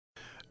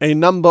A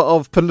number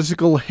of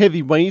political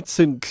heavyweights,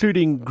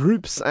 including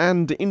groups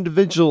and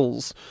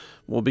individuals,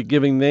 will be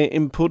giving their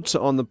input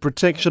on the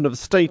Protection of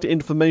State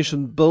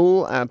Information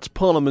Bill at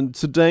Parliament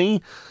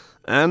today,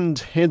 and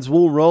heads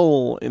will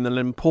roll in the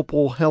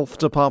Limpopo Health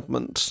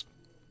Department.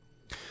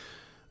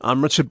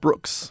 I'm Richard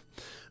Brooks.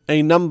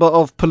 A number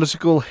of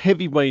political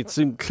heavyweights,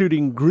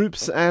 including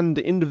groups and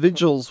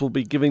individuals, will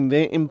be giving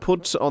their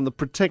input on the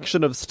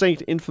Protection of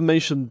State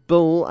Information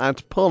Bill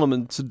at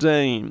Parliament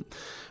today.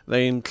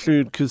 They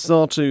include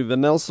CUSATU, the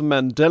Nelson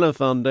Mandela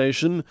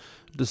Foundation,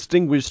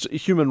 distinguished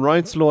human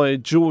rights lawyer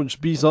George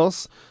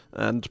Bizos,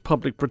 and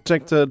Public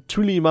Protector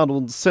Thuli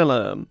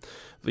Madonsela.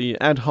 The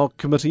ad hoc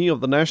committee of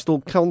the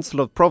National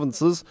Council of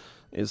Provinces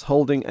is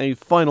holding a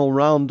final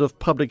round of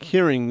public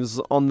hearings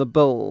on the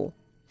bill.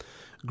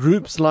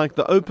 Groups like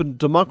the Open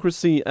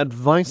Democracy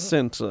Advice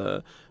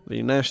Centre,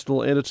 the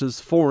National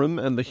Editors Forum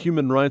and the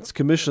Human Rights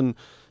Commission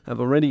have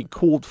already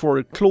called for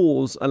a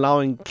clause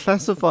allowing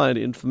classified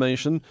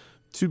information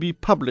to be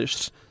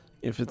published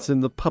if it's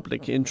in the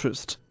public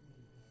interest.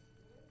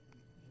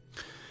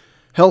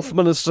 Health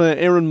Minister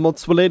Aaron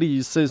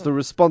Motsoaledi says the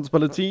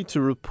responsibility to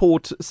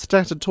report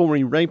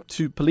statutory rape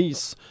to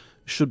police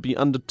should be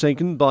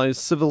undertaken by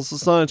civil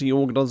society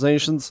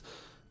organisations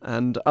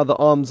and other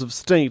arms of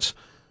state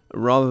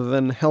rather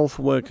than health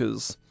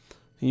workers.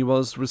 He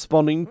was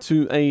responding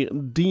to a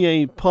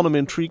DA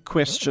parliamentary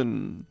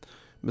question.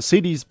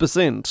 Mercedes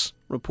Besant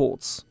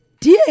reports.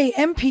 DA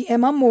MP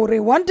Emma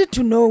More wanted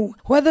to know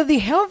whether the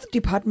health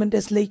department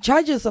has laid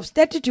charges of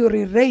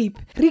statutory rape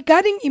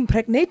regarding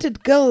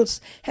impregnated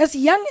girls as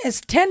young as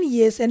 10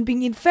 years and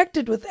being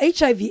infected with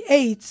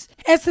HIV/AIDS,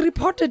 as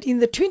reported in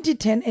the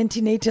 2010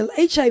 antenatal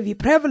HIV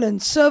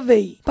prevalence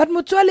survey. But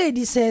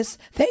Motsoaledi says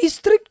there is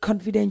strict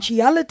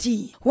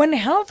confidentiality when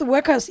health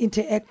workers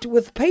interact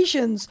with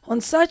patients on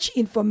such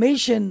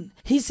information.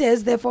 He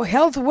says therefore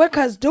health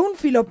workers don't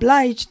feel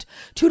obliged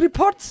to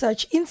report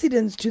such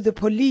incidents to the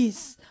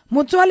police.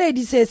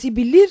 Motsoaledi says he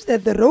believes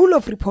that the role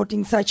of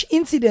reporting such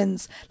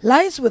incidents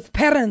lies with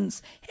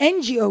parents,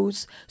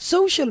 NGOs,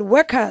 social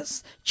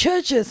workers,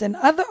 churches and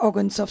other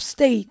organs of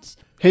state.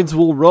 Heads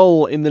will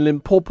roll in the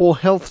Limpopo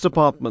Health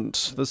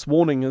Department. This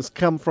warning has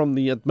come from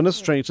the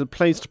administrator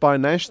placed by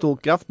national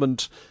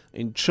government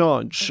in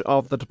charge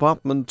of the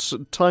department,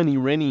 Tiny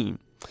Rennie.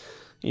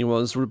 He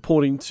was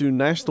reporting to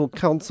National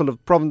Council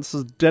of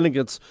Provinces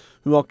delegates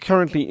who are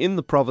currently in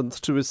the province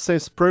to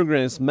assess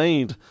progress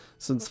made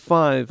since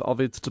 5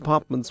 of its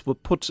departments were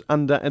put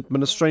under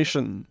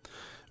administration.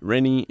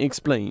 Rennie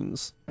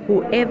explains.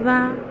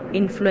 Whoever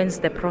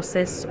influenced the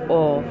process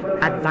or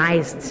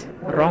advised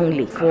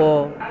wrongly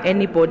for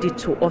anybody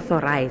to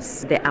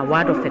authorize the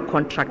award of a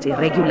contract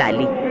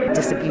irregularly,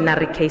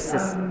 disciplinary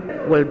cases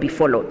will be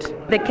followed.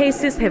 The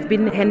cases have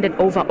been handed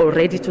over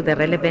already to the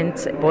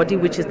relevant body,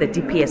 which is the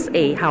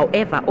DPSA.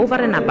 However, over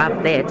and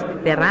above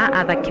that, there are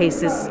other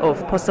cases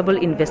of possible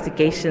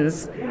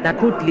investigations that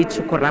could lead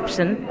to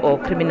corruption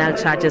or criminal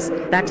charges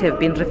that have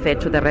been referred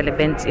to the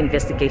relevant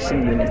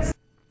investigation units.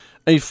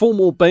 A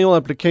formal bail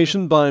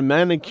application by a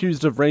man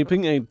accused of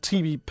raping a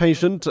TB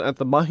patient at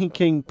the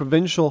Mahikeng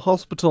Provincial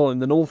Hospital in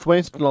the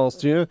northwest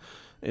last year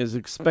is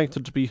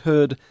expected to be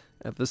heard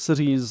at the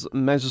city's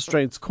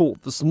magistrates'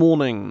 court this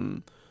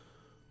morning.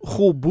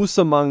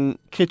 Busamang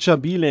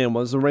Kechabile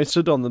was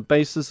arrested on the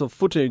basis of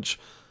footage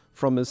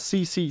from a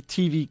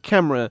CCTV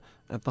camera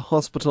at the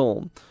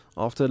hospital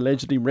after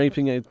allegedly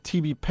raping a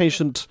TB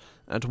patient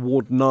at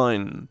Ward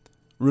 9.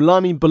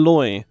 Rulani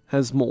Beloy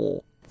has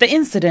more. The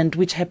incident,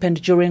 which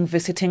happened during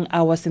visiting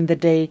hours in the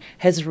day,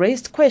 has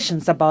raised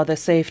questions about the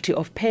safety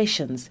of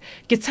patients.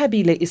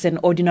 Kitsabile is an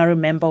ordinary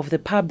member of the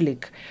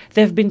public.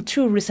 There have been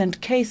 2 recent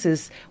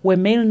cases where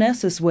male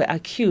nurses were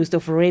accused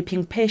of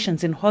raping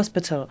patients in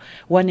hospital,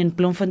 one in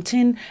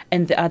Bloemfontein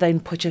and the other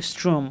in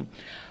Potchefstroom.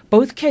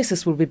 Both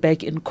cases will be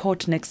back in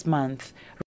court next month.